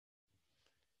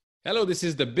Hello, this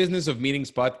is the Business of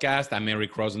Meetings podcast. I'm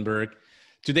Eric Rosenberg.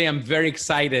 Today, I'm very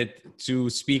excited to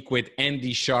speak with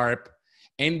Andy Sharpe.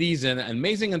 Andy's an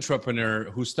amazing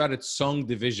entrepreneur who started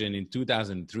SongDivision in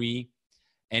 2003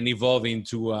 and evolved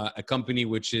into a company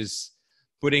which is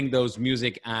putting those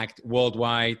music acts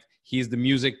worldwide. He's the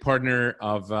music partner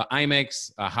of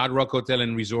IMEX, a Hard Rock Hotel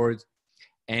and Resort.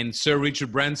 And Sir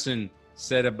Richard Branson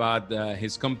said about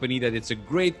his company that it's a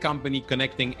great company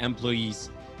connecting employees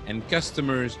and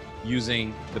customers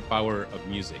using the power of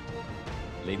music.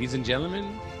 Ladies and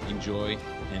gentlemen, enjoy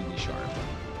Andy Sharpe.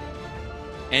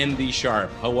 Andy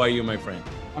Sharpe, how are you, my friend?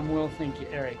 I'm well, thank you,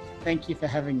 Eric. Thank you for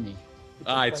having me.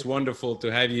 It's wonderful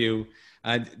to have you.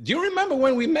 Do you remember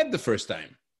when we met the first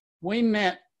time? We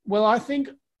met, well, I think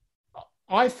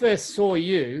I first saw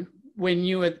you when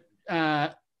you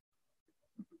were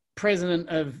president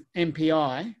of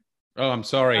MPI. Oh, I'm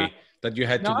sorry that you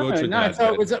had to go through that.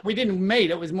 No, so we didn't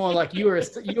meet. It was more like you were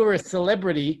a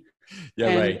celebrity. Yeah,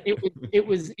 and right. It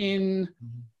was in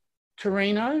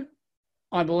Torino,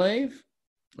 I believe.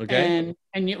 Okay.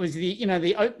 And it was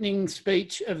the opening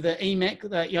speech of the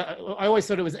IMEX. I always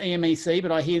thought it was EMEC,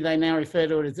 but I hear they now refer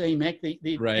to it as IMEC,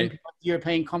 the Right.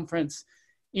 European Conference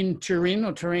in Turin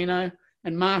or Torino.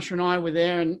 And Marsha and I were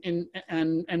there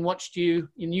and watched you.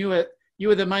 And you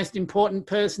were the most important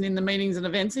person in the meetings and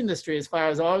events industry, as far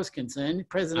as I was concerned.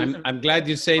 President. I'm glad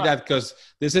you say that, because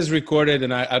this is recorded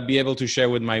and I'll be able to share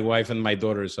with my wife and my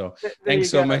daughter. So thanks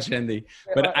so much, Andy.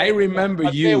 But I remember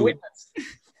you. Bear witness.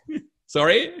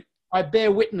 Sorry? I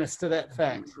bear witness to that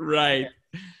fact. Right.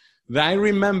 I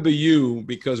remember you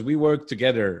because we worked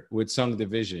together with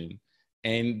SongDivision,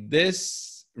 and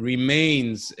this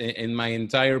remains in my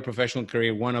entire professional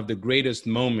career one of the greatest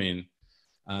moments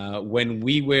when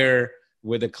we were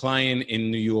with a client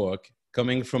in New York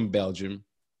coming from Belgium,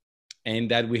 and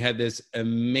that we had this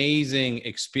amazing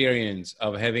experience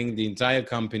of having the entire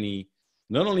company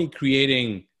not only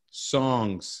creating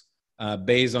songs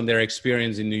based on their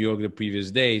experience in New York the previous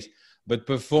days, but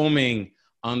performing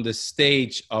on the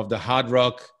stage of the Hard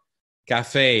Rock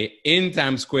Cafe in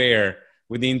Times Square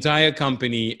with the entire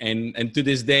company. And to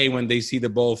this day, when they see the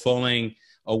ball falling,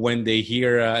 or when they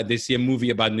see a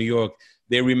movie about New York,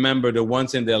 they remember the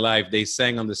once in their life they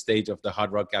sang on the stage of the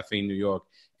Hard Rock Cafe in New York,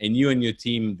 and you and your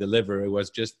team deliver. It was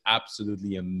just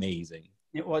absolutely amazing.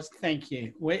 It was. Thank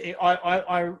you.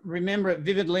 I remember it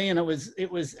vividly, and it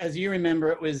was as you remember,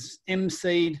 it was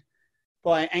emceed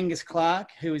by Angus Clark,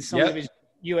 who is SongDivision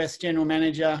US General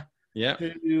Manager,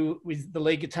 who was the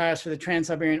lead guitarist for the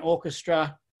Trans-Siberian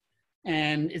Orchestra,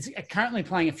 and is currently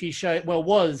playing a few shows. Well,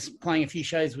 was playing a few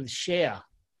shows with Cher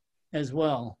as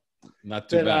well. Not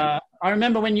too bad. I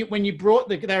remember when you brought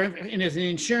they were as an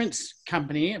insurance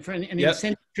company for an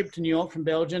incentive trip to New York from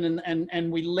Belgium,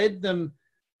 and we led them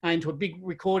into a big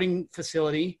recording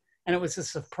facility, and it was a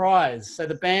surprise. So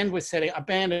the band was setting a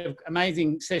band of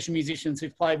amazing session musicians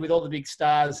who've played with all the big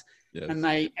stars,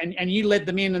 and you led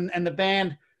them in, and the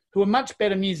band, who are much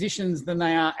better musicians than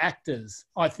they are actors,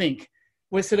 I think,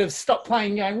 were sort of stopped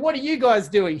playing, going, "What are you guys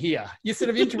doing here? You're sort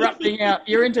of interrupting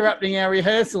our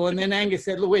rehearsal." And then Angus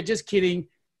said, "Look, we're just kidding.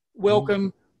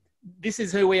 Welcome. This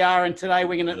is who we are, and today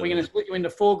we're gonna split you into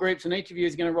 4 groups, and each of you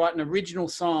is going to write an original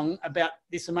song about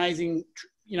this amazing,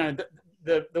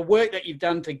 the work that you've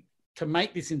done to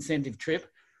make this incentive trip,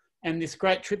 and this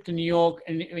great trip to New York.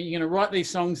 And you're going to write these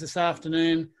songs this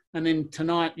afternoon, and then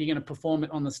tonight you're going to perform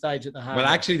it on the stage at the Hard Rock."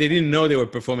 Well, actually, they didn't know they were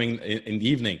performing in the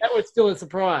evening. That was still a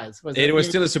surprise. It was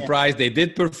still a surprise. They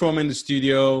did perform in the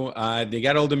studio. They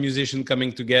got all the musicians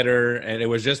coming together, and it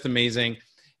was just amazing.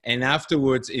 And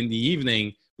afterwards, in the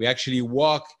evening, we actually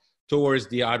walked towards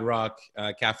the Hard Rock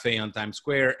Cafe on Times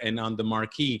Square, and on the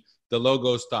marquee, the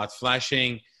logo started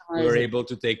flashing. We were able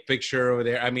to take picture over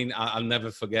there. I mean, I'll never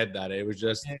forget that. It was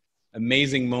just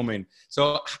amazing moment.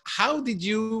 So how did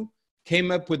you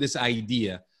came up with this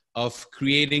idea of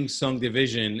creating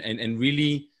SongDivision and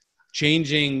really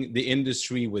changing the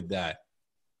industry with that?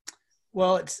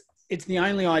 Well, it's the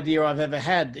only idea I've ever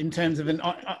had in terms of an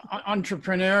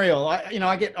entrepreneurial.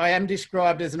 I am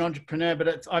described as an entrepreneur,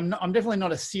 but I'm definitely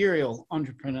not a serial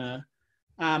entrepreneur.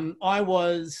 A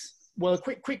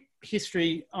quick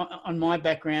history on my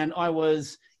background. I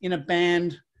was in a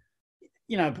band.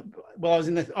 I was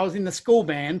in the school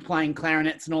band playing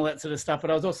clarinets and all that sort of stuff,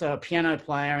 but I was also a piano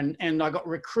player, and I got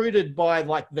recruited by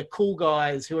like the cool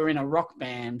guys who were in a rock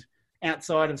band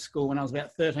outside of school when I was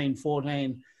about 13,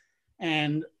 14.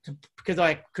 And because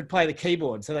I could play the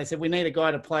keyboard. So they said, "We need a guy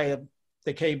to play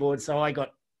the keyboard." So I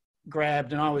got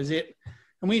grabbed, and I was it.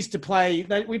 And we used to play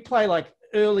like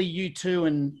early U2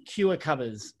 and Cure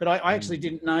covers, but I actually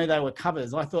didn't know they were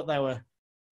covers. I thought they were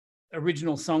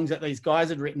original songs that these guys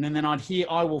had written, and then I'd hear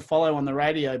 "I Will Follow" on the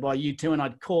radio by U2, and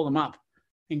I'd call them up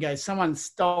and go, "Someone's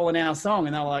stolen our song,"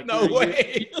 and they're like, "No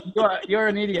way, you're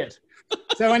an idiot."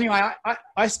 So anyway,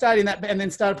 I stayed in that and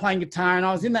then started playing guitar, and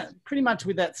I was in that pretty much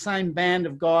with that same band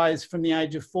of guys from the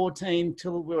age of 14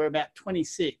 till we were about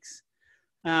 26.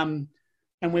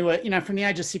 And we were, from the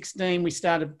age of 16, we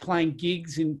started playing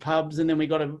gigs in pubs, and then we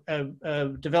got a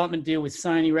development deal with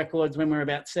Sony Records when we were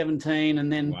about 17.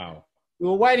 And then we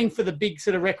were waiting for the big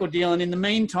sort of record deal. And in the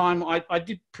meantime, I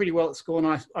did pretty well at school,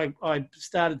 and I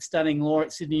started studying law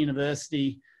at Sydney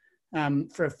University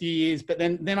for a few years. But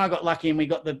then I got lucky, and we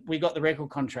got the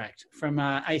record contract from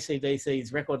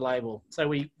AC/DC's record label. So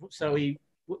we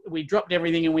dropped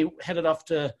everything, and we headed off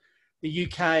to the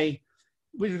UK.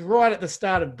 We was right at the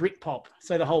start of Britpop,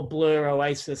 so the whole Blur,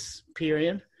 Oasis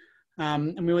period.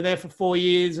 And we were there for 4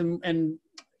 years, and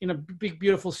in a big,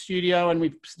 beautiful studio, and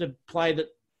we sort of played at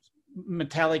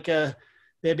Metallica,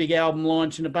 their big album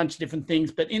launch, and a bunch of different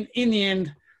things. But in the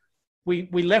end, we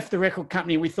left the record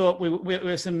company. We thought we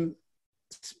were some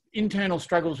internal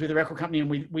struggles with the record company, and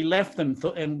we left them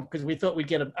because we thought we'd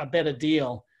get a better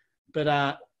deal.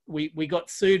 But we got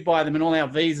sued by them, and all our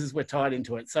visas were tied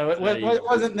into it. So it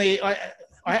wasn't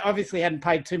I obviously hadn't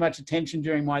paid too much attention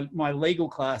during my legal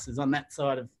classes on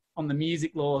the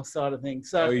music law side of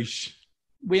things. So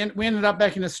we ended up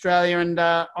back in Australia, and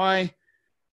I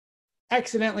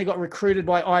accidentally got recruited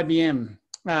by IBM,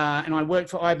 and I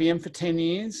worked for IBM for 10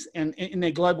 years, and in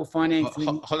their global finance.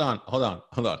 Hold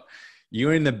on.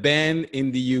 You're in the band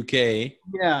in the UK.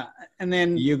 Yeah, and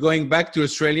then you're going back to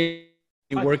Australia.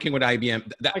 Working with IBM.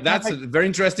 That's a very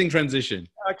interesting transition.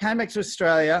 I came back to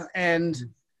Australia, and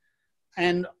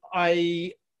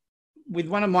I, with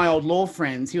one of my old law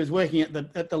friends, he was working at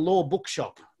the law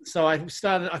bookshop. So I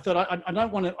thought I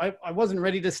don't want to. I wasn't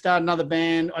ready to start another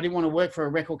band. I didn't want to work for a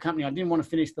record company. I didn't want to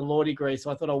finish the law degree.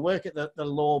 So I thought I'll work at the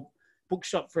law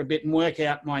bookshop for a bit and work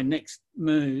out my next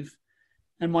move.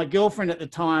 And my girlfriend at the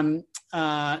time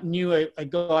knew a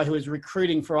guy who was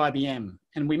recruiting for IBM.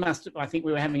 And I think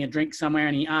we were having a drink somewhere,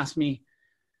 and he asked me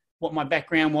what my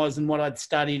background was and what I'd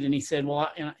studied. And he said,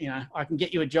 well, I can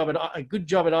get you a good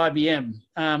job at IBM.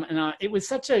 It was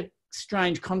such a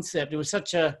strange concept. It was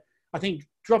I think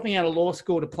dropping out of law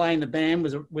school to play in the band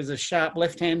was a sharp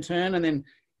left-hand turn. And then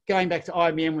going back to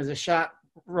IBM was a sharp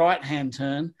right-hand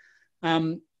turn.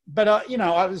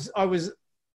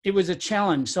 It was a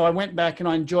challenge. So I went back and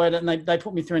I enjoyed it, and they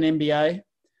put me through an MBA.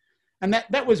 And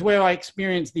that was where I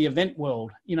experienced the event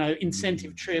world,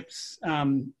 incentive trips,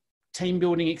 team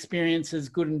building experiences,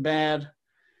 good and bad.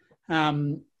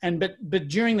 But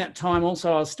during that time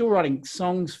also, I was still writing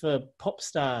songs for pop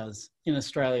stars in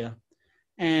Australia.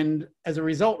 And as a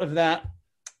result of that,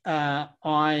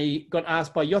 I got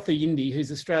asked by Yothu Yindi,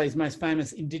 who's Australia's most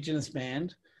famous Indigenous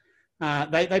band.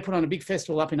 They put on a big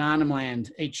festival up in Arnhem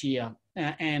Land each year.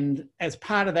 And as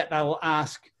part of that, they will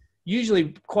ask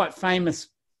usually quite famous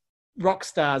rock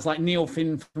stars like Neil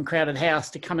Finn from Crowded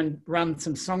House to come and run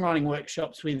some songwriting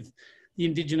workshops with the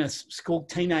Indigenous school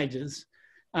teenagers.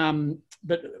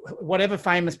 But whatever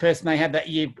famous person they had that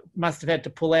year must have had to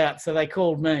pull out. So they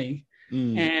called me.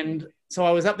 And so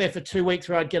I was up there for 2 weeks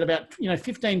where I'd get about,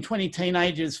 15, 20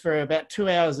 teenagers for about 2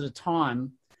 hours at a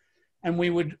time.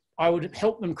 And I would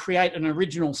help them create an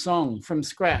original song from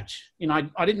scratch.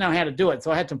 I didn't know how to do it,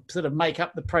 so I had to sort of make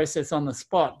up the process on the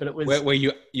spot. But it was where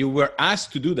you were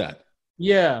asked to do that.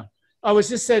 Yeah, I was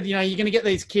just said, you're going to get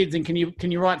these kids, and can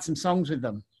you write some songs with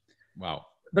them? Wow.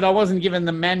 But I wasn't given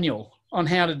the manual on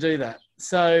how to do that.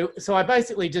 So I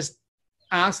basically just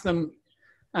asked them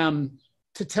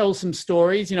to tell some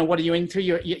stories. What are you into?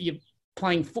 You're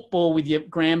playing football with your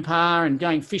grandpa and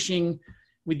going fishing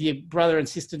with your brother and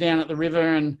sister down at the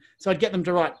river. And so I'd get them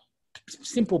to write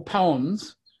simple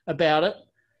poems about it.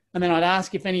 And then I'd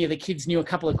ask if any of the kids knew a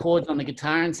couple of chords on the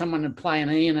guitar, and someone would play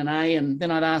an E and an A. And then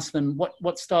I'd ask them,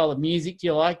 what style of music do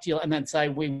you like? And they'd say,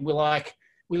 we like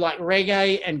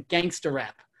reggae and gangster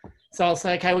rap. So I'll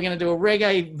say, okay, we're going to do a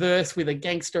reggae verse with a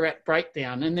gangster rap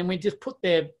breakdown. And then we just put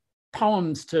their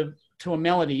poems to a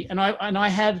melody. And I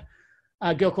had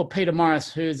a girl called Peter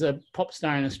Morris, who's a pop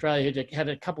star in Australia, who had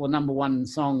a couple of #1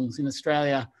 songs in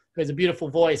Australia, who has a beautiful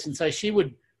voice. And so she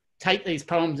would take these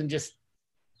poems and just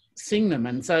sing them.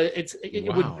 And so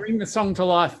it would bring the song to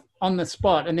life on the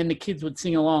spot, and then the kids would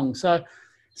sing along. So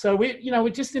we're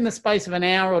just in the space of an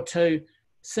hour or two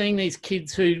seeing these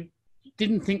kids who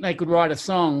didn't think they could write a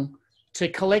song to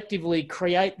collectively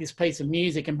create this piece of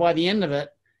music. And by the end of it,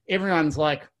 everyone's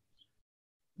like,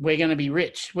 we're going to be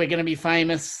rich. We're going to be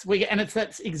famous. And it's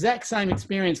that exact same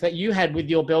experience that you had with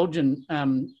your Belgian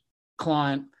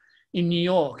client. in New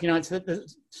York. You know, it's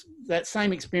that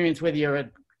same experience, whether you're a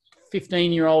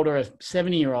 15-year-old or a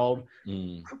 70-year-old,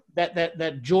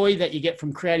 that joy that you get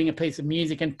from creating a piece of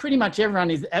music. And pretty much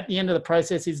everyone is at the end of the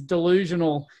process is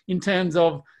delusional in terms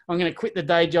of, I'm going to quit the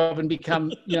day job and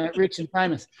become, you know, rich and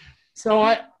famous. So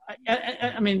I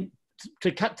mean,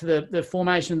 to cut to the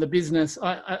formation of the business,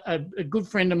 a good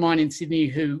friend of mine in Sydney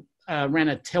who ran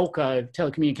a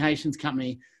telecommunications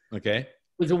company, okay,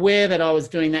 was aware that I was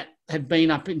doing that, had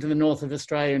been up into the north of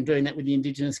Australia and doing that with the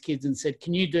Indigenous kids, and said,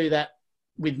 can you do that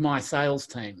with my sales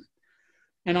team?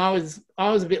 And I was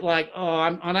a bit like,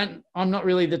 oh, I'm not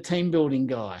really the team building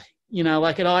guy, you know,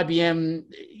 like at IBM,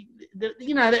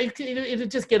 you know, it'll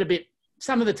just get a bit,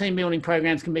 some of the team building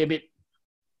programs can be a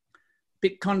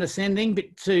bit condescending,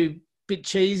 bit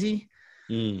cheesy.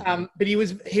 But he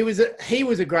was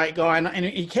a great guy, and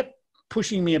he kept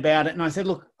pushing me about it. And I said,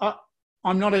 look,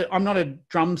 I'm not a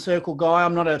drum circle guy.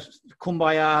 I'm not a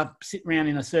kumbaya, sit around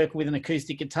in a circle with an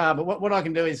acoustic guitar. But what I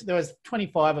can do is, there was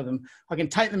 25 of them. I can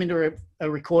take them into a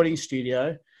recording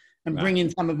studio and bring in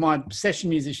some of my session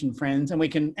musician friends,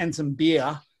 and some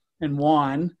beer and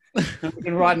wine, and we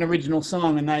can write an original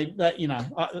song. And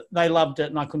they loved it,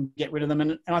 and I couldn't get rid of them.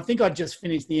 And I think I'd just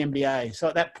finished the MBA. So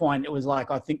at that point, it was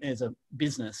like, I think there's a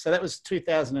business. So that was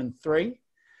 2003.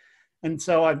 And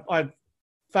so I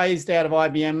phased out of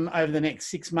IBM over the next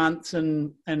 6 months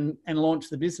and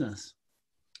launched the business.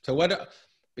 So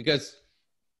because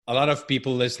a lot of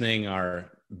people listening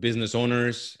are business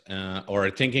owners or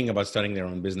are thinking about starting their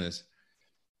own business.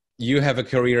 You have a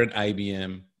career at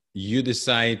IBM. You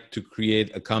decide to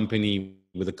create a company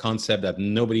with a concept that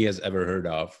nobody has ever heard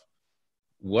of.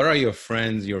 What are your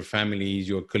friends, your families,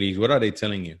 your colleagues, what are they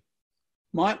telling you?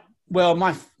 My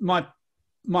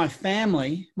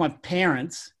family, my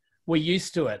parents were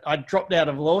used to it. I dropped out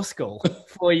of law school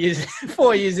 4 years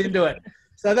into it.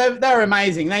 So they were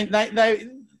amazing. They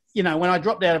you know, when I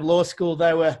dropped out of law school,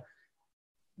 they were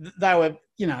great.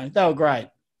 You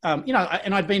know,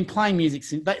 and I'd been playing music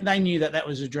since they knew that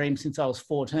was a dream since I was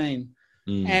 14.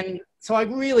 And so I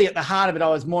really, at the heart of it, I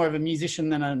was more of a musician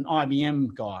than an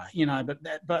IBM guy, you know,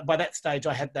 but by that stage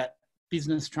I had that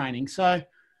business training. So,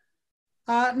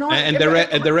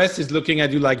 the rest is looking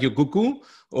at you like you're cuckoo,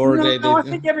 or no, I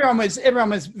think everyone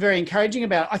was very encouraging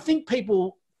about it. I think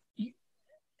people,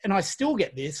 and I still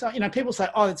get this, you know, people say,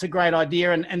 oh, it's a great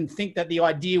idea, and think that the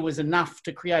idea was enough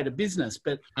to create a business.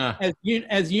 But as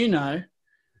you know,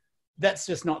 that's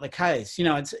just not the case. You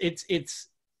know, it's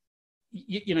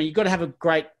you know, you've got to have a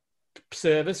great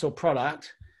service or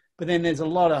product, but then there's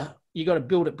you got to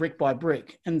build it brick by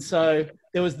brick. And so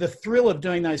there was the thrill of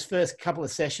doing those first couple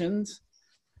of sessions.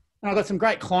 And I got some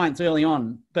great clients early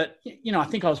on, but, you know, I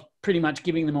think I was pretty much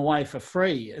giving them away for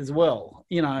free as well,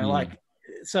 you know, like,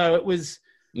 so it was.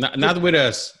 Not with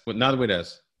us. Not with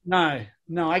us. No,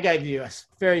 I gave you a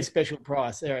very special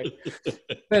price, Eric.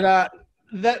 But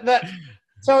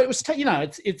so it was, you know,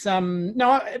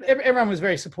 everyone was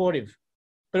very supportive,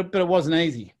 but it wasn't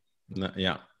easy. No,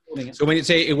 yeah. So when you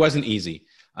say it wasn't easy,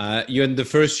 you're in the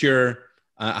first year.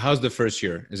 How's the first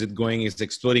year? Is it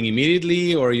exploding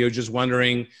immediately, or you're just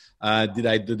wondering, did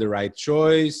I do the right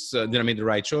choice? Did I make the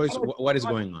right choice? What is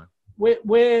going on?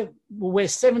 We're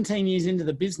 17 years into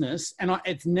the business, and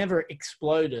it's never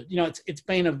exploded. You know, it's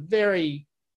been a very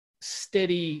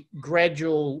steady,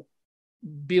 gradual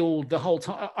build the whole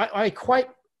time. I equate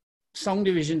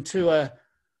SongDivision to a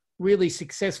really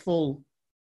successful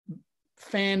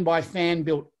fan by fan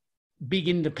built big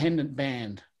independent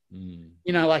band.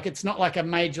 You know, like, it's not like a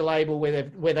major label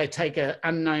where they take an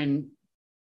unknown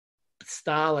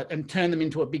starlet and turn them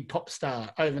into a big pop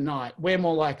star overnight. We're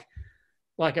more like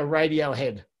a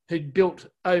Radiohead who'd built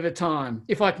over time.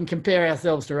 If I can compare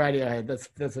ourselves to Radiohead,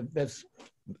 that's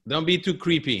don't be too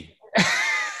creepy.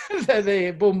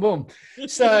 There, boom, boom.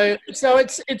 So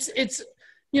it's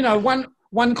you know,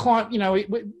 one client, you know,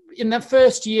 in that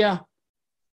first year,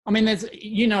 I mean,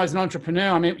 you know, as an entrepreneur,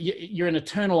 I mean, you're an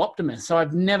eternal optimist. So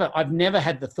I've never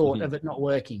had the thought of it not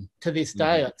working. To this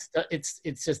day, it's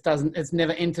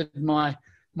never entered my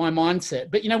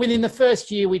mindset. But, you know, within the first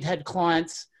year, we'd had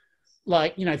clients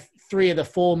like, you know, 3 of the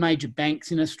 4 major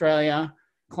banks in Australia,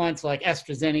 clients like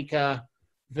AstraZeneca,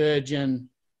 Virgin,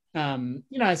 you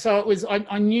know, so it was,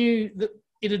 I knew that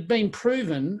it had been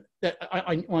proven that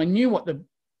I knew what the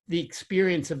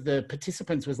experience of the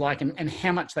participants was like, and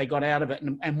how much they got out of it,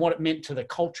 and what it meant to the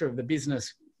culture of the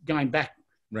business going back,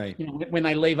 right? You know, when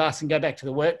they leave us and go back to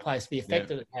the workplace, the effect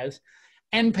that it has,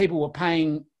 and people were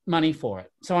paying money for it.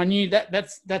 So I knew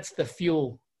that's the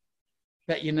fuel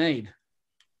that you need.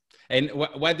 And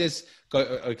what is,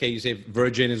 okay, you say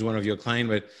Virgin is one of your clients,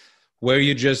 but Were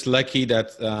you just lucky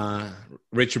that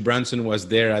Richard Branson was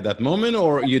there at that moment,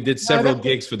 or you did several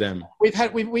gigs for them?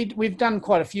 We've done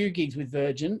quite a few gigs with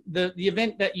Virgin. The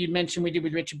event that you mentioned we did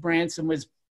with Richard Branson was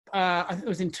I think it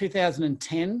was in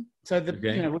 2010. So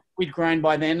we'd grown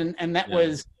by then, and that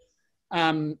was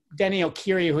Danielle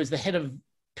Curie, who was the head of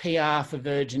PR for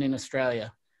Virgin in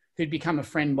Australia, who'd become a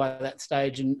friend by that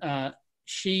stage, and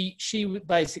she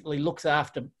basically looks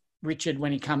after Richard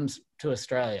when he comes to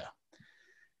Australia.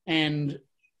 And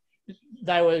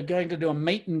they were going to do a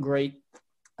meet and greet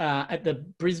at the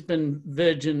Brisbane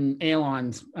Virgin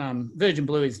Airlines. Virgin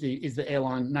Blue is the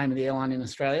airline name of the airline in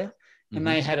Australia, and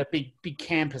they had a big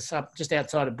campus up just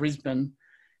outside of Brisbane,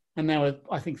 and there were,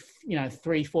 I think,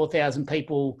 3,000-4,000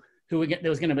 people who there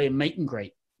was going to be a meet and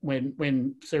greet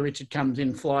when Sir Richard comes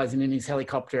in, flies in his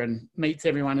helicopter and meets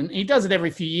everyone, and he does it every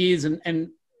few years. And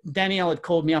Danielle had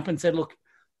called me up and said, "Look,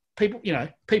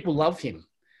 people love him."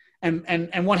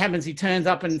 And what happens, he turns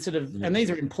up and and these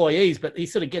are employees, but he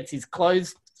sort of gets his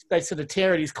clothes, they sort of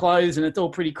tear at his clothes, and it's all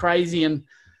pretty crazy, and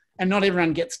not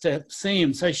everyone gets to see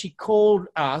him. So she called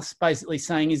us basically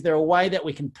saying, is there a way that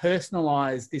we can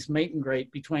personalize this meet and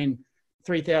greet between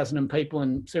 3,000 people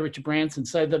and Sir Richard Branson?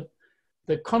 So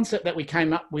the concept that we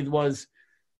came up with was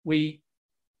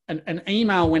an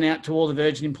email went out to all the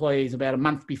Virgin employees about a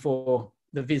month before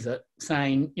the visit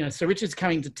saying, Sir Richard's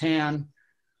coming to town.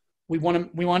 We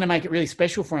want to make it really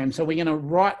special for him. So we're going to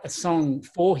write a song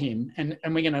for him and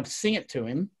we're going to sing it to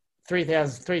him,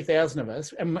 3,000 of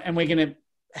us. And we're going to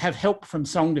have help from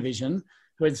SongDivision,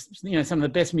 who is, some of the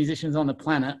best musicians on the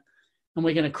planet. And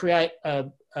we're going to create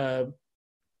an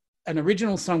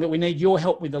original song, but we need your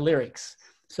help with the lyrics.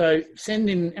 So send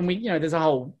in, and there's a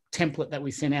whole template that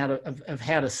we sent out of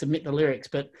how to submit the lyrics,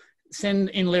 but send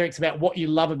in lyrics about what you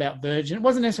love about Virgin. It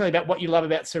wasn't necessarily about what you love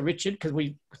about Sir Richard, because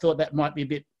we thought that might be a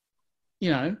bit,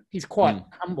 he's quite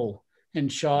humble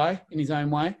and shy in his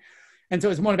own way. And so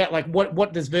it's more about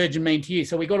what does Virgin mean to you?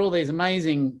 So we got all these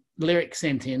amazing lyrics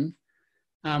sent in,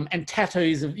 and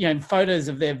tattoos of, photos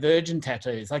of their Virgin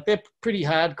tattoos. Like, they're pretty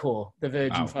hardcore, the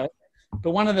Virgin photos.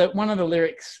 But one of the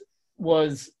lyrics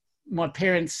was, my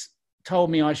parents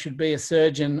told me I should be a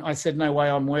surgeon. I said, no way,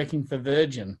 I'm working for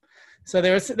Virgin. So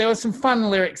there were some fun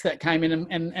lyrics that came in,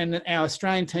 and our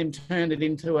Australian team turned it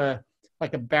into a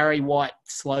Barry White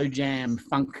slow jam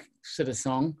funk sort of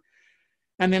song.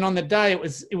 And then on the day, it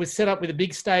was set up with a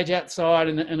big stage outside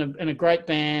and a great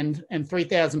band and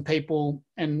 3,000 people,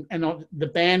 and the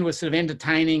band was sort of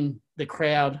entertaining the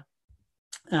crowd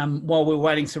while we were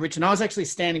waiting for Richard. And I was actually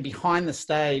standing behind the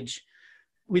stage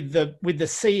with the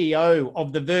CEO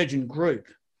of the Virgin Group.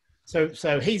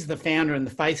 So he's the founder and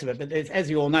the face of it. But as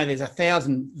you all know, there's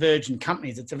 1,000 Virgin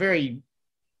companies. It's a very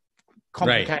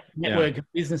complicated network of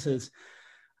businesses.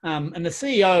 And the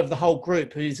CEO of the whole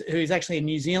group, who's actually a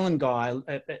New Zealand guy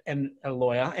and a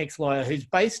lawyer, ex-lawyer, who's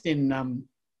based in,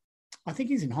 I think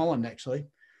he's in Holland, actually.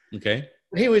 Okay.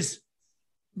 He was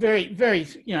very, very,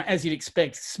 as you'd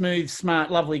expect, smooth,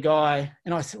 smart, lovely guy.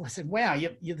 And I said, wow,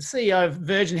 you're the CEO of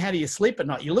Virgin. How do you sleep at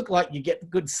night? You look like you get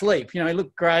good sleep. You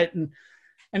look great. And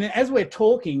as we're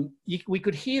talking, we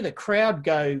could hear the crowd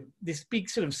go, this big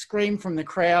sort of scream from the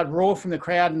crowd, roar from the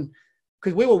crowd. And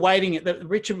because we were waiting,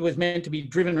 Richard was meant to be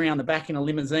driven around the back in a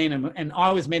limousine, and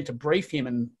I was meant to brief him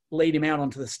and lead him out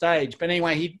onto the stage. But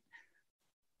anyway,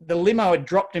 the limo had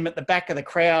dropped him at the back of the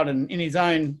crowd, and in his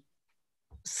own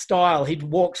style, he'd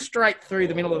walk straight through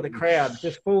the middle of the crowd,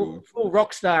 just full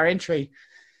rock star entry.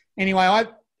 Anyway,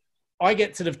 I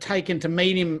get sort of taken to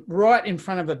meet him right in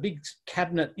front of a big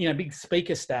cabinet, big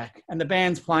speaker stack, and the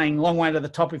band's playing Long Way to the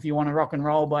Top If You Want to Rock and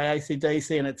Roll by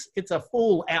AC/DC, and it's a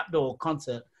full outdoor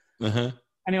concert. Uh-huh.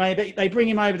 Anyway, they bring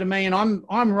him over to me, and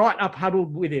I'm right up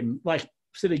huddled with him, like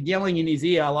sort of yelling in his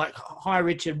ear, like, hi,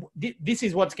 Richard, this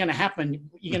is what's going to happen.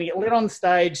 You're going to get let on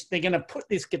stage. They're going to put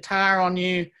this guitar on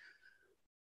you.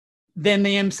 Then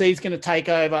the MC is going to take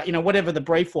over, whatever the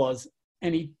brief was.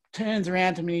 And he turns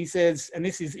around to me and he says, and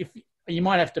this is, if you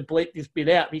might have to bleep this bit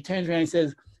out, but he turns around and he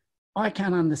says, I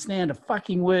can't understand a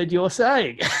fucking word you're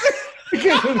saying.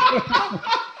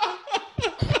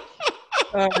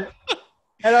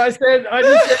 And I said,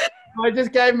 I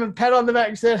just gave him a pat on the back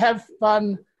and said, have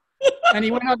fun. And he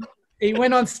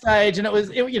went on stage, and it was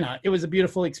a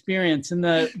beautiful experience. And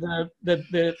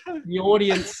the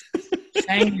audience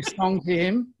sang this song to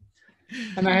him,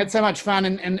 and they had so much fun.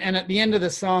 And at the end of the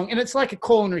song, and it's like a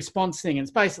call and response thing. And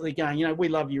it's basically going, we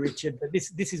love you, Richard, but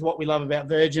this is what we love about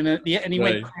Virgin. And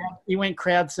he went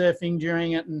crowd surfing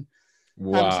during it. And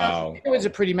wow, so it was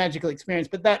a pretty magical experience.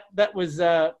 But that was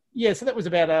so that was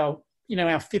about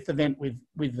our fifth event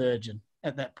with Virgin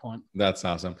at that point. That's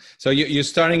awesome. So you're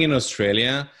starting in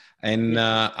Australia. And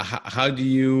how do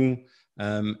you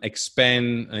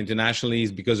expand internationally?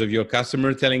 Is because of your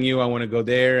customer telling you, I want to go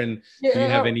there? And do you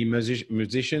have any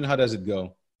musician? How does it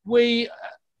go? I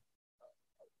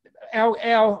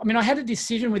mean, I had a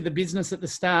decision with the business at the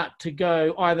start to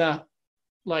go either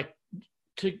like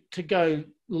to go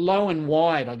low and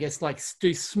wide, I guess, like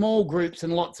do small groups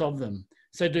and lots of them.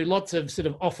 So do lots of sort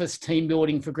of office team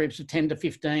building for groups of 10 to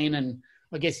 15. And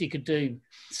I guess you could do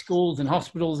schools and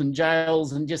hospitals and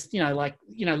jails and just,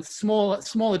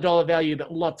 smaller dollar value,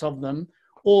 but lots of them,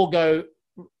 or go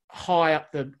high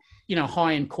up the,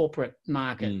 high end corporate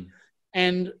market.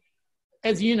 And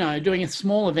as you know, doing a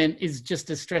small event is just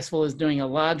as stressful as doing a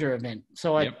larger event.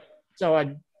 So I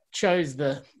chose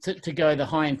to go the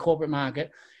high end corporate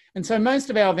market. And so most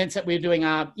of our events that we're doing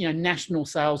are, national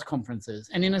sales conferences.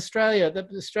 And in Australia, the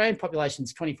Australian population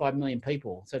is 25 million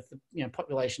people. So it's the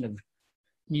population of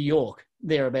New York,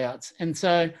 thereabouts. And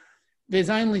so there's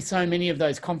only so many of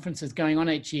those conferences going on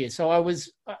each year. So I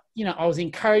was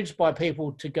encouraged by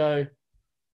people to go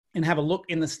and have a look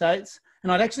in the States.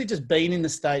 And I'd actually just been in the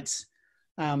States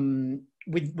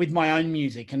with my own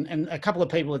music. And a couple of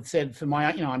people had said for my,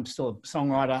 I'm still a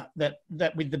songwriter,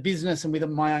 that with the business and with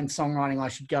my own songwriting, I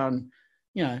should go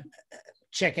and,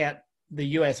 check out the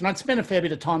US. And I'd spent a fair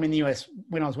bit of time in the US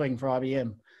when I was working for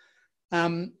IBM.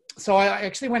 So I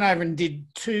actually went over and did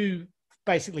 2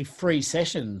 basically free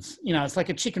sessions. It's like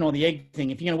a chicken or the egg thing.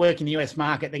 If you're going to work in the US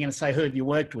market, they're going to say, who have you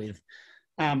worked with?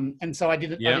 And so I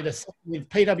did a session with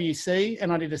PwC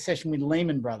and I did a session with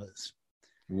Lehman Brothers.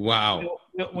 Wow.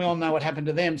 We all know what happened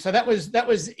to them. So that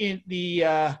was in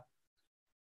the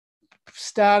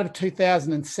start of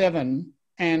 2007.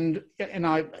 And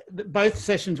both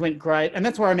sessions went great, and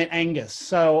that's where I met Angus.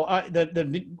 So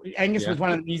Angus was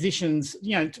one of the musicians.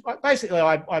 Basically,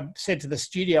 I said to the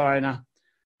studio owner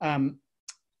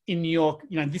in New York,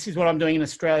 this is what I'm doing in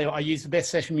Australia. I use the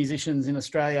best session musicians in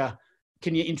Australia.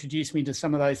 Can you introduce me to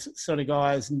some of those sort of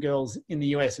guys and girls in the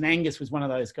US? And Angus was one of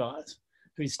those guys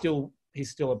who's still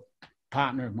a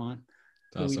partner of mine.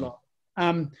 Awesome.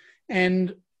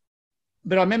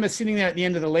 But I remember sitting there at the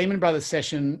end of the Lehman Brothers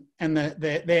session, and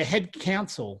their head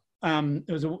counsel, there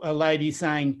was a lady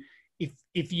saying,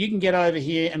 if you can get over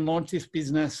here and launch this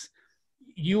business,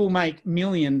 you will make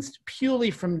millions purely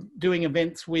from doing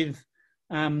events with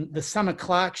the summer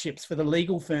clerkships for the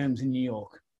legal firms in New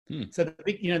York. So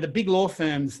the big law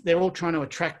firms, they're all trying to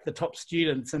attract the top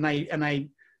students, and they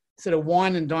sort of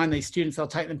wine and dine these students. They'll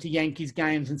take them to Yankees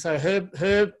games. And so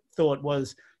her thought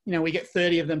was, we get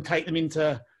 30 of them, take them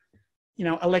into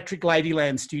Electric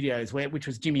Ladyland Studios, which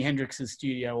was Jimi Hendrix's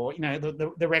studio, or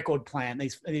the Record Plant,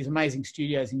 these amazing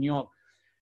studios in New York.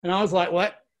 And I was like,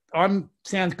 "What?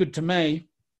 Sounds good to me."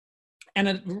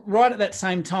 And right at that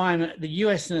same time, the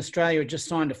US and Australia had just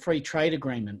signed a free trade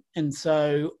agreement, and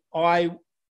so I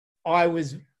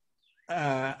was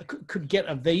could get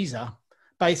a visa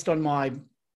based on my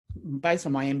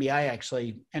MBA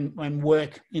actually, and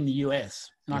work in the US.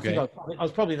 And I think I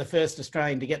was probably the first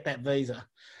Australian to get that visa.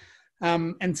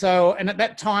 And at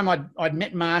that time I'd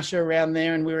met Marsha around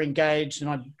there, and we were engaged,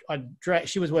 and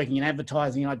she was working in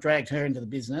advertising, and I dragged her into the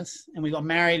business, and we got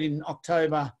married in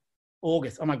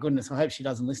August. Oh my goodness. I hope she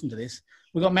doesn't listen to this.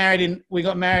 We got married in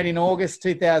August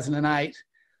 2008.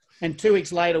 And 2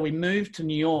 weeks later we moved to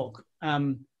New York.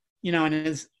 And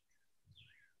as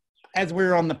we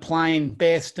were on the plane,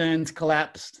 Bear Stearns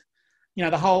collapsed.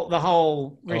 The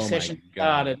whole recession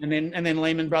started, and then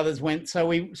Lehman Brothers went. So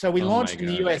we launched in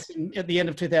the US at the end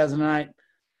of 2008,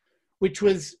 which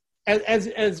was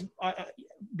as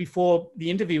before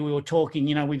the interview we were talking.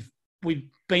 We've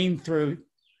been through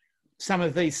some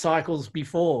of these cycles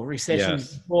before,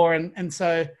 recessions before, and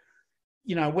so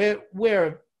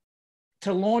we're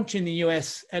to launch in the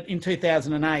US in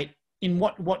 2008 in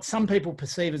what some people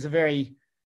perceive as a very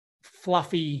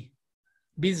fluffy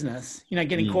business,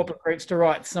 getting corporate groups to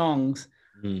write songs,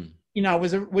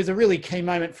 was a really key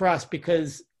moment for us,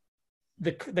 because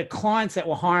the clients that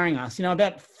were hiring us,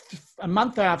 about a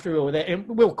month after we were there, and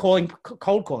we were cold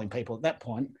calling people at that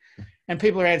point, and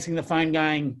people are answering the phone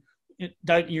going,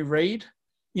 "Don't you read?"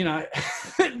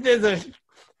 There's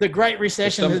the Great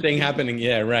Recession. There's something happening.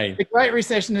 Yeah, right. The Great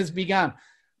Recession has begun,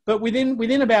 but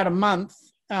within about a month,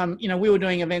 we were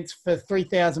doing events for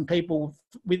 3,000 people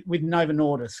with Novo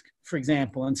Nordisk, for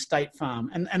example, and State Farm.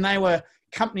 And they were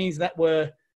companies that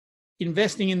were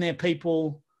investing in their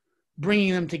people,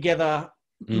 bringing them together,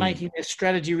 making their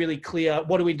strategy really clear.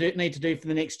 What do we need to do for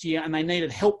the next year? And they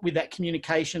needed help with that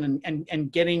communication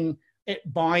and getting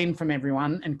buy-in from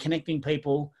everyone and connecting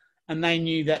people. And they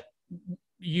knew that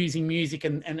using music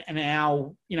and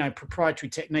our, proprietary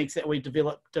techniques that we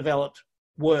developed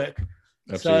work.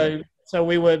 Absolutely. So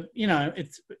we were,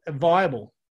 it's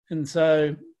viable. And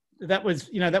so that was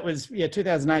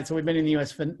 2008. So we've been in the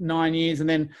US for 9 years. And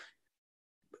then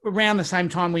around the same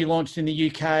time we launched in the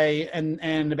UK,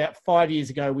 and about 5 years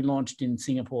ago, we launched in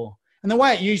Singapore. And the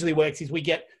way it usually works is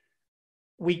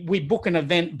we book an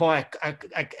event by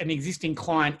an existing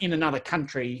client in another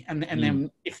country. And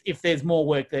then if there's more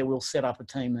work there, we'll set up a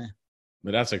team there.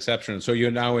 But that's exceptional. So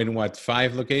you're now in what,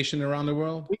 5 locations around the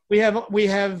world? We have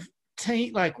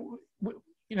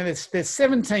there's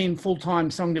 17 full-time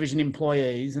SongDivision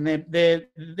employees, and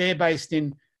they're based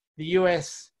in the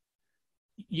US,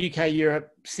 UK,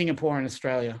 Europe, Singapore, and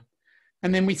Australia.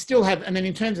 And then we still have, and then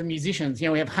in terms of musicians,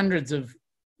 we have hundreds of,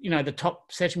 the top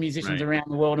session musicians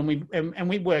around the world, and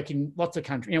we work in lots of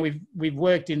countries. We've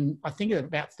worked in, I think,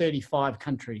 about 35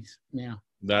 countries now.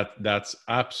 That's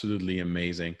absolutely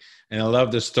amazing. And I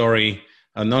love the story.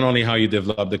 Not only how you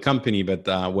developed the company, but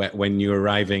when you're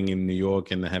arriving in New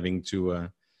York and having to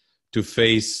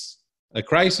face a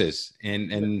crisis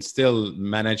and still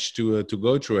manage to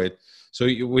go through it. So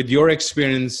with your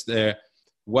experience there,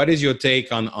 what is your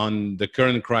take on the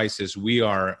current crisis we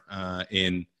are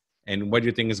in, and what do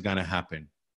you think is going to happen?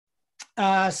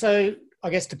 So I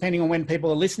guess depending on when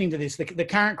people are listening to this, the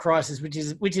current crisis,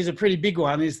 which is a pretty big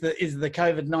one, is the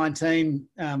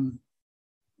COVID-19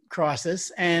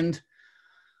 crisis. And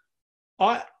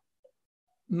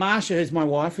Marsha, who's my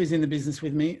wife, who's in the business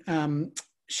with me,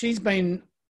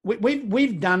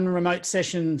 we've done remote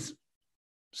sessions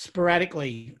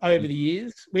sporadically over the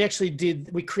years. We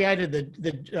created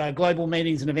the Global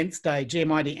Meetings and Events Day,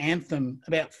 GMID Anthem,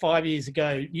 about 5 years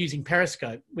ago using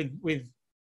Periscope with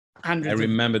hundreds. I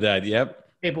remember that. Yep.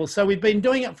 People. So we've been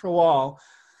doing it for a while,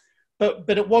 but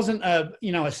it wasn't a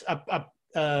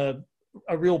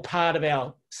real part of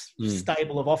our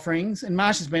stable of offerings. And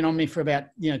Marsha's been on me for about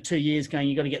 2 years, going,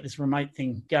 you got to get this remote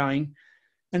thing going.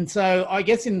 And so I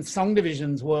guess in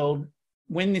SongDivision's world,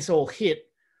 when this all hit,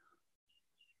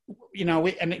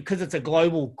 because it's a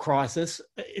global crisis,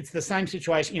 it's the same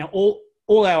situation. All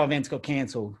our events got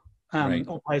cancelled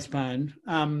or postponed.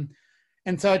 And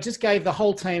so it just gave the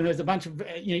whole team, there's a bunch of,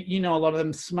 a lot of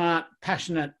them, smart,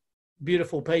 passionate,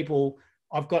 beautiful people.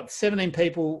 I've got 17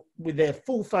 people with their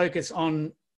full focus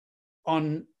on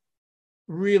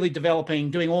really developing,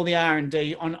 doing all the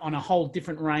R&D on a whole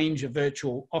different range of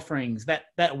virtual offerings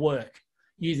that work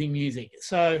using music.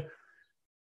 So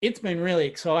it's been really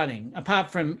exciting.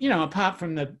 Apart from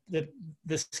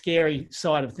the scary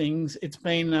side of things, it's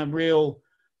been a real,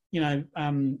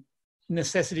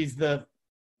 necessity is the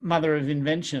mother of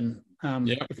invention.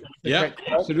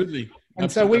 Absolutely.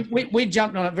 And so we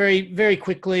jumped on it very, very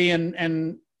quickly,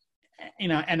 and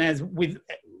as with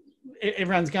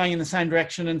everyone's going in the same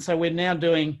direction. And so we're now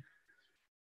doing,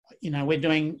 we're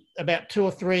doing about 2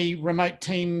 or 3 remote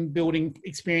team building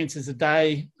experiences a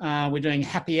day. We're doing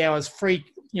happy hours free,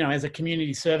 as a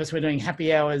community service. We're doing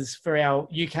happy hours for our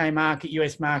UK market,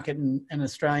 US market, and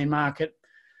Australian market.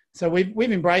 So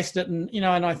we've embraced it. And,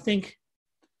 and I think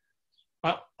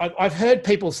I've heard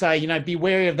people say, be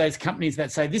wary of those companies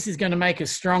that say this is going to make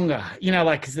us stronger,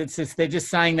 because it's just, they're just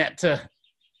saying that to,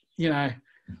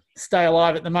 stay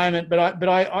alive at the moment. But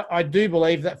I do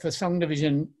believe that for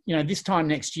SongDivision, this time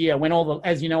next year, when all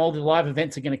the live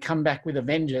events are going to come back with a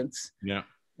vengeance,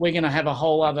 we're going to have a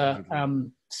whole other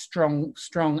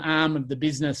strong arm of the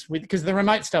business because the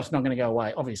remote stuff's not going to go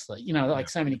away, obviously.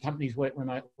 So many companies work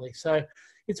remotely. So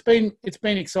it's been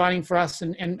exciting for us,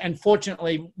 and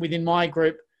fortunately within my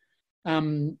group,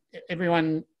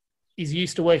 everyone is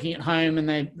used to working at home,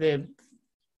 and they're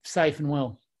safe and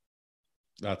well.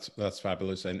 That's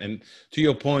fabulous. And to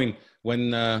your point,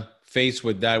 when faced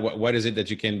with that, what is it that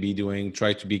you can be doing?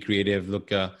 Try to be creative.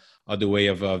 Look other way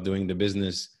of doing the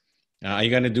business. Are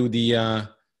you going to do the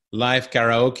live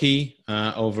karaoke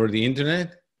over the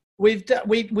internet? We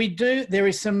do. There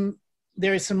is some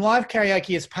live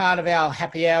karaoke as part of our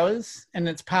happy hours, and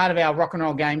it's part of our rock and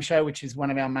roll game show, which is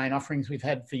one of our main offerings we've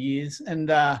had for years. And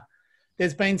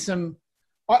there's been some.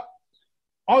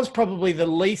 I was probably the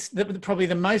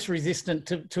most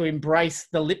resistant to embrace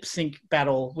the lip sync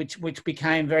battle, which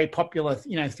became very popular,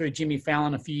 through Jimmy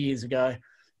Fallon a few years ago.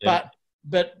 Yeah.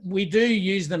 But we do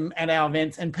use them at our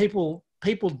events, and people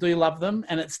do love them,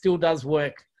 and it still does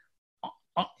work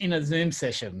in a Zoom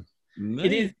session.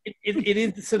 Nice. It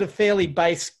is sort of fairly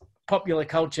base popular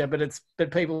culture, but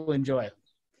people enjoy it.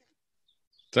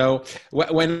 So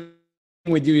when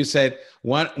with you said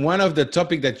one of the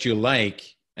topic that you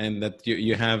like and that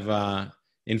you have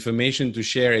information to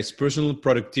share is personal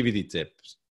productivity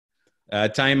tips,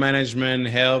 time management,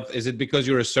 health. Is it because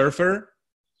you're a surfer?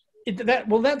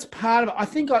 That's part of it. I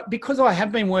think because I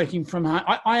have been working from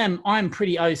home, I'm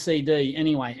pretty OCD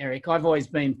anyway, Eric. I've always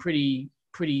been pretty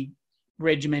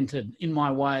regimented in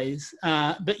my ways.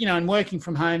 But, you know, and working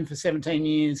from home for 17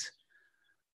 years,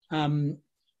 I'm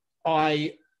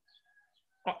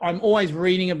always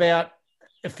reading about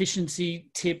efficiency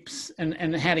tips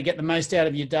and how to get the most out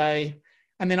of your day.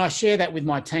 And then I share that with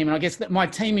my team. And I guess that my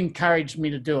team encouraged me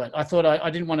to do it. I thought I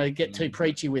didn't want to get too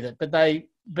preachy with it, but they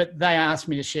asked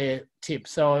me to share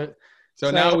tips. So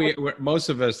now we're most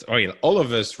of us, or all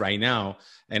of us right now,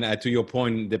 and to your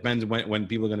point, depends when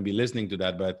people are going to be listening to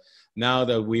that. But now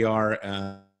that we are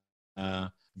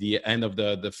the end of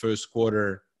the first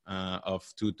quarter of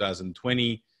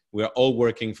 2020, we're all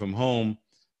working from home.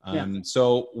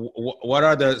 So what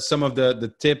are some of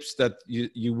the tips that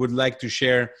you would like to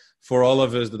share for all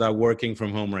of us that are working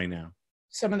from home right now?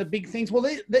 Some of the big things. Well,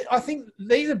 I think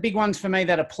these are big ones for me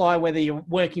that apply whether you're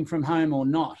working from home or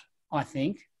not, I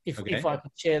think, if I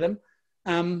could share them.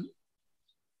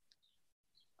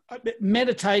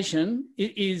 Meditation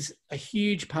is a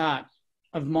huge part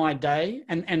of my day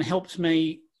and helps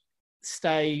me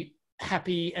stay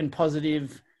happy and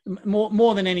positive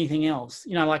more than anything else.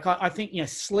 You know, like I think, you know,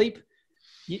 sleep,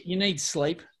 you need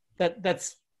sleep.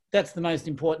 That's the most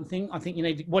important thing. I think you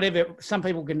need whatever. Some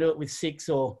people can do it with 6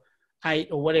 or 8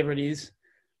 or whatever it is,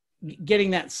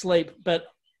 getting that sleep. But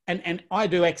and I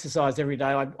do exercise every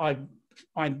day.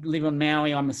 I live on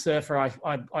Maui. I'm a surfer.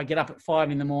 I get up at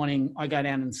 5 in the morning. I go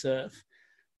down and surf.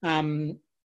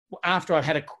 After I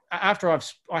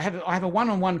have a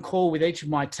one-on-one call with each of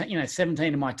my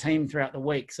 17 of my team throughout the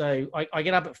week. So I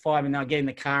get up at 5 and then I get in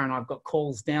the car and I've got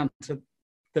calls down to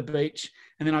the beach,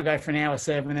 and then I go for an hour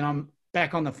surf, and then I'm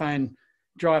back on the phone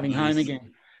driving home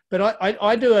again. But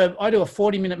I do a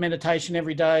 40-minute meditation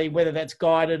every day, whether that's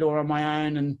guided or on my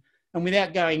own, and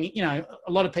without going, you know,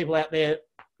 a lot of people out there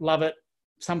love it.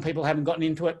 Some people haven't gotten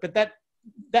into it, but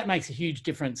that makes a huge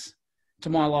difference to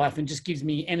my life and just gives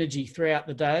me energy throughout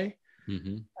the day.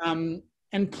 Mm-hmm.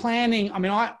 And planning, I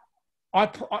mean, I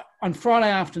on Friday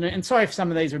afternoon, and sorry if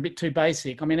some of these are a bit too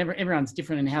basic. I mean, everyone's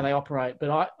different in how they operate,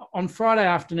 but on Friday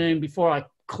afternoon, before I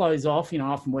close off, you know,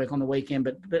 I often work on the weekend,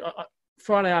 but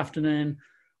Friday afternoon,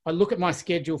 I look at my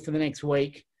schedule for the next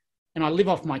week and I live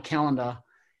off my calendar,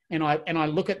 and I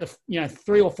look at the, you know,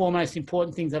 3 or 4 most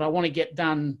important things that I want to get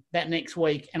done that next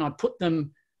week, and I put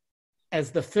them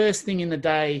as the first thing in the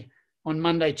day on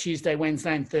Monday, Tuesday,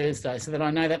 Wednesday, and Thursday, so that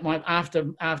I know that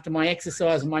after my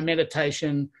exercise and my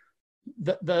meditation,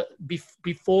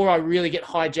 before I really get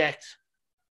hijacked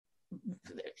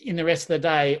in the rest of the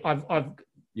day,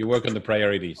 you work on the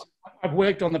priorities. I've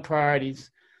worked on the priorities,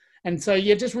 and so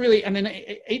just really, and then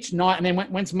each night, and then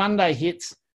once Monday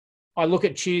hits, I look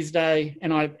at Tuesday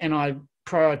and I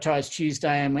prioritize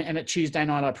Tuesday, and at Tuesday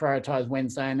night I prioritize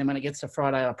Wednesday, and then when it gets to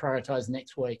Friday I prioritize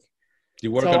next week. Do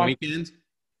you work on weekends?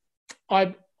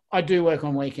 I do work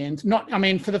on weekends. I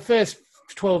mean, for the first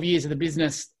 12 years of the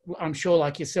business, I'm sure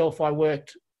like yourself, I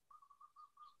worked,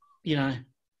 you know,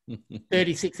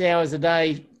 36 hours a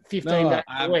day, 15 days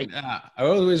a week. I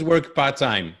always work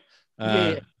part-time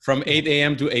from 8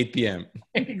 a.m. to 8 p.m.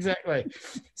 Exactly.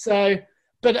 So,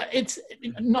 but it's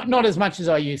not as much as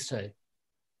I used to.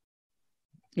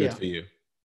 Good for you.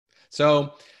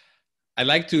 So I'd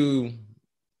like to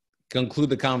conclude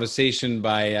the conversation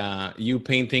by you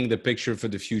painting the picture for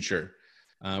the future.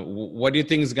 What do you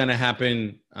think is going to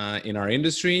happen in our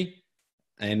industry,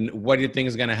 and what do you think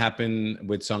is going to happen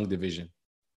with SongDivision?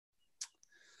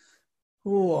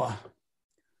 Oh,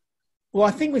 well,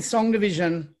 I think with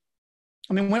SongDivision,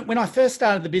 I mean, when I first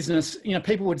started the business, you know,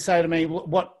 people would say to me,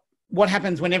 "What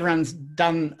happens when everyone's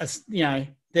done? You know,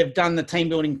 they've done the team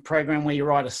building program where you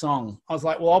write a song." I was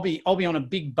like, "Well, I'll be on a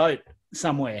big boat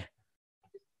somewhere.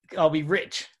 I'll be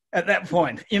rich at that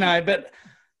point, you know." But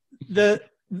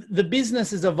the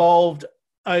business has evolved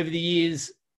over the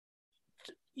years,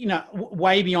 you know,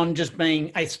 way beyond just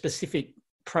being a specific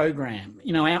program.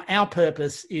 You know, our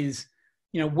purpose is,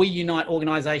 you know, we unite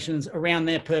organizations around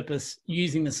their purpose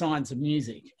using the science of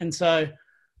music. And so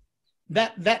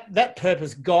that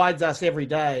purpose guides us every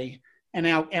day. And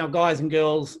our guys and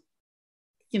girls,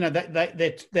 you know,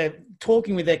 they're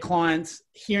talking with their clients,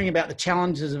 hearing about the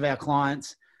challenges of our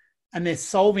clients, and they're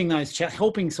solving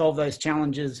helping solve those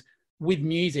challenges with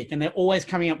music, and they're always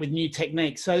coming up with new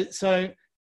techniques. So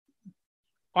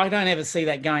I don't ever see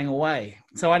that going away.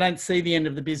 So I don't see the end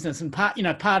of the business. And part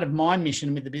of my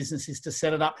mission with the business is to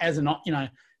set it up as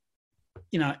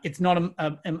it's not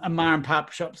a ma and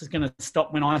pop shop that's going to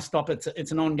stop when I stop.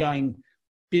 It's an ongoing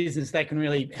business that can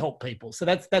really help people. So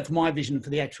that's my vision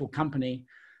for the actual company.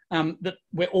 that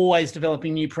we're always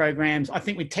developing new programs. I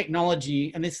think with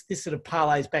technology, and this sort of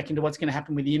parlays back into what's going to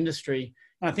happen with the industry,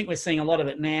 and I think we're seeing a lot of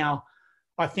it now.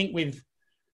 I think with,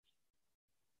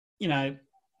 you know,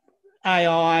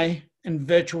 AI and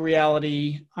virtual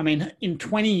reality, I mean, in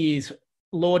 20 years,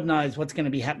 Lord knows what's going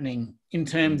to be happening in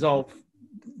terms of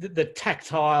the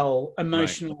tactile,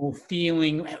 emotional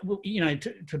feeling, you know,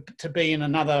 to be in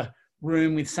another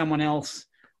room with someone else.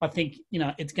 I think, you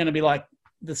know, it's going to be like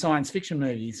the science fiction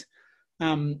movies.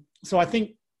 So I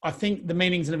think the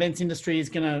meetings and events industry is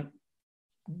going to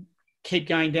keep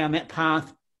going down that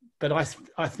path. But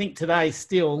I think today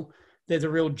still there's a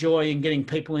real joy in getting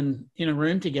people in a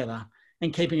room together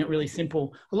and keeping it really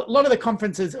simple. A lot of the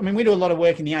conferences, I mean, we do a lot of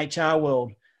work in the HR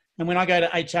world. And when I go to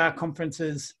HR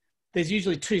conferences, there's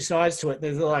usually two sides to it.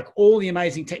 There's like all the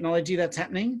amazing technology that's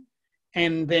happening,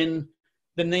 and then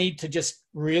the need to just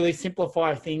really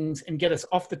simplify things and get us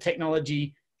off the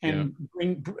technology and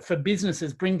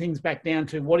bring things back down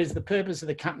to what is the purpose of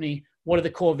the company, what are the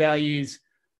core values,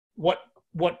 what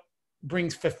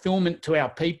brings fulfillment to our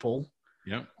people.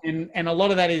 Yeah. And a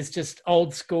lot of that is just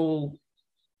old school,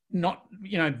 not,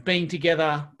 you know, being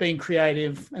together, being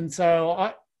creative. And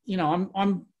so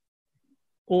I'm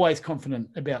always confident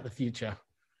about the future.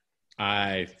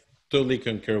 I totally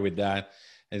concur with that.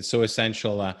 It's so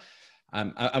essential.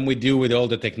 I'm with you with all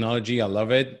the technology. I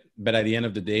love it. But at the end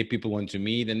of the day, people want to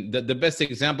meet. And the best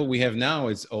example we have now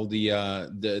is all the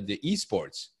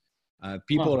esports.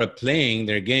 People are playing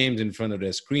their games in front of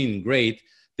their screen. Great.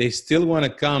 They still want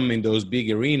to come in those big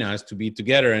arenas to be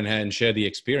together and share the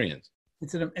experience.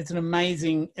 It's an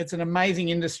amazing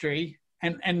industry.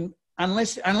 And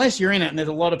unless you're in it and there's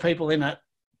a lot of people in it,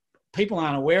 people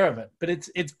aren't aware of it. But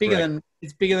it's bigger than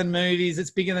movies.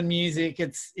 It's bigger than music.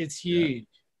 It's huge.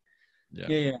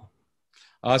 Yeah.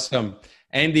 Awesome.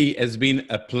 Andy, it's been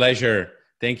a pleasure.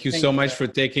 Thank you so much for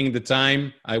taking the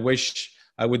time. I wish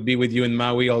I would be with you in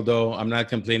Maui, although I'm not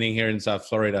complaining here in South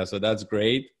Florida. So that's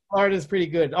great. Florida's pretty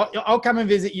good. I'll come and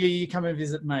visit you. You come and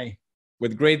visit me.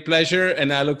 With great pleasure.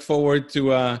 And I look forward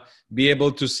to be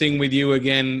able to sing with you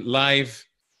again live,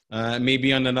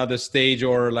 maybe on another stage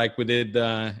or like we did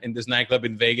in this nightclub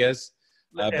in Vegas.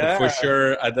 But for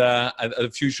sure at a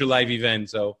future live event.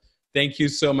 So thank you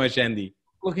so much, Andy.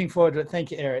 Looking forward to it.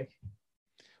 Thank you, Eric.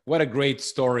 What a great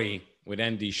story with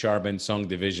Andy Sharpe and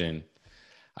SongDivision.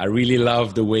 I really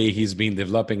love the way he's been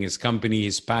developing his company,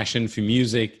 his passion for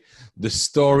music, the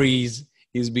stories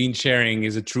he's been sharing.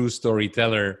 Is a true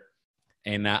storyteller.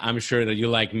 And I'm sure that you,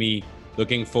 like me,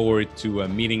 looking forward to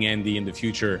meeting Andy in the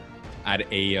future at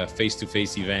a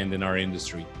face-to-face event in our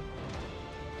industry.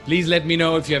 Please let me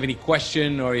know if you have any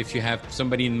question or if you have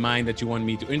somebody in mind that you want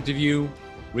me to interview.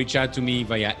 Reach out to me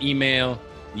via email,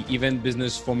 the Event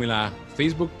Business Formula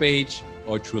Facebook page,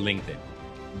 or through LinkedIn.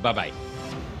 Bye-bye.